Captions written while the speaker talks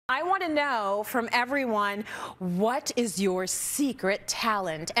I want to know from everyone, what is your secret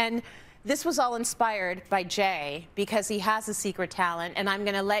talent? And this was all inspired by Jay because he has a secret talent, and I'm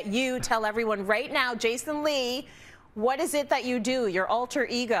going to let you tell everyone right now, Jason Lee, what is it that you do, your alter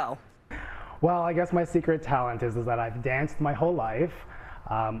ego? Well, I guess my secret talent is that I've danced my whole life.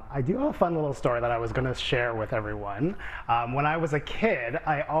 I do have a fun little story that I was going to share with everyone. When I was a kid,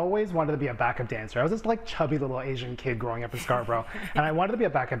 I always wanted to be a backup dancer. I was this like chubby little Asian kid growing up in Scarborough, and I wanted to be a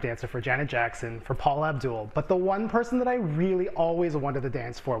backup dancer for Janet Jackson, for Paula Abdul, but the one person that I really always wanted to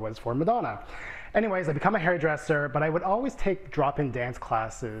dance for was for Madonna. Anyways, I become a hairdresser, but I would always take drop-in dance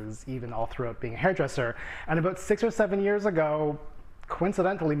classes, even all throughout being a hairdresser. And about 6 or 7 years ago,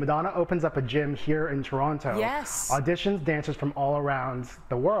 coincidentally, Madonna opens up a gym here in Toronto. Yes. Auditions dancers from all around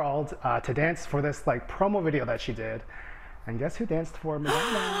the world to dance for this like promo video that she did. And guess who danced for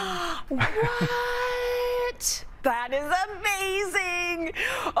Madonna? What? That is amazing.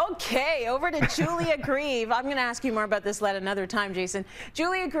 Okay, over to Julia Grieve. I'm going to ask you more about this at another time, Jason.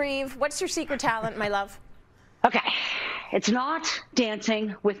 Julia Grieve, what's your secret talent, my love? Okay, it's not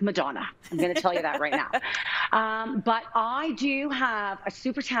dancing with Madonna. I'm going to tell you that right now. But I do have a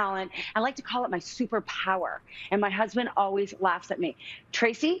super talent. I like to call it my superpower. And my husband always laughs at me.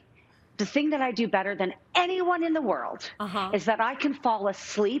 Tracy, the thing that I do better than anyone in the world is that I can fall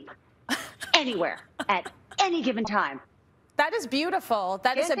asleep anywhere at any given time. That is beautiful.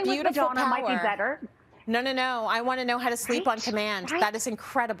 That is a beautiful Madonna power. might be better. No. I want to know how to sleep on command. That is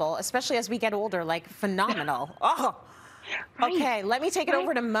incredible, especially as we get older, like phenomenal. Oh. Okay, let me take it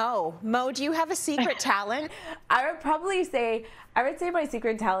over to Mo. Mo, do you have a secret talent? I would say my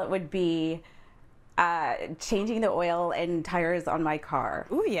secret talent would be changing the oil and tires on my car.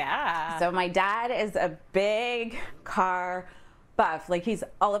 Ooh, yeah. So my dad is a big car buff. Like, he's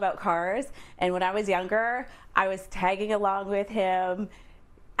all about cars. And when I was younger, I was tagging along with him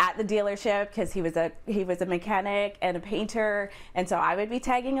at the dealership because he was a mechanic and a painter, and so I would be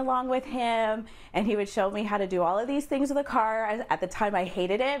tagging along with him, and he would show me how to do all of these things with a car. At the time I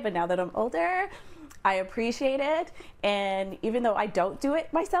hated it, but now that I'm older, I appreciate it. And even though I don't do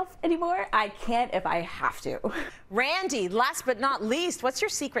it myself anymore, I can if I have to. Randy, last but not least, what's your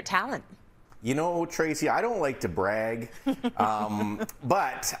secret talent? You know, Tracy, I don't like to brag,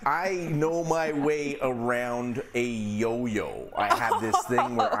 but I know my way around a yo-yo. I have this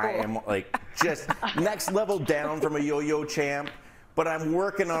thing where I am like just next level down from a yo-yo champ, but I'm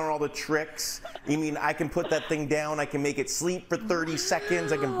working on all the tricks. I mean, I can put that thing down, I can make it sleep for 30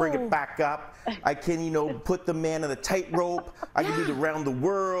 seconds, I can bring it back up, I can, you know, put the man in the tightrope, I can do the round the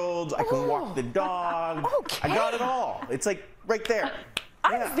world, I can walk the dog. Okay. I got it all. It's like right there.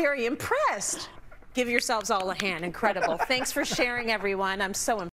 I'm very impressed. Give yourselves all a hand. Incredible. Thanks for sharing, everyone. I'm so impressed.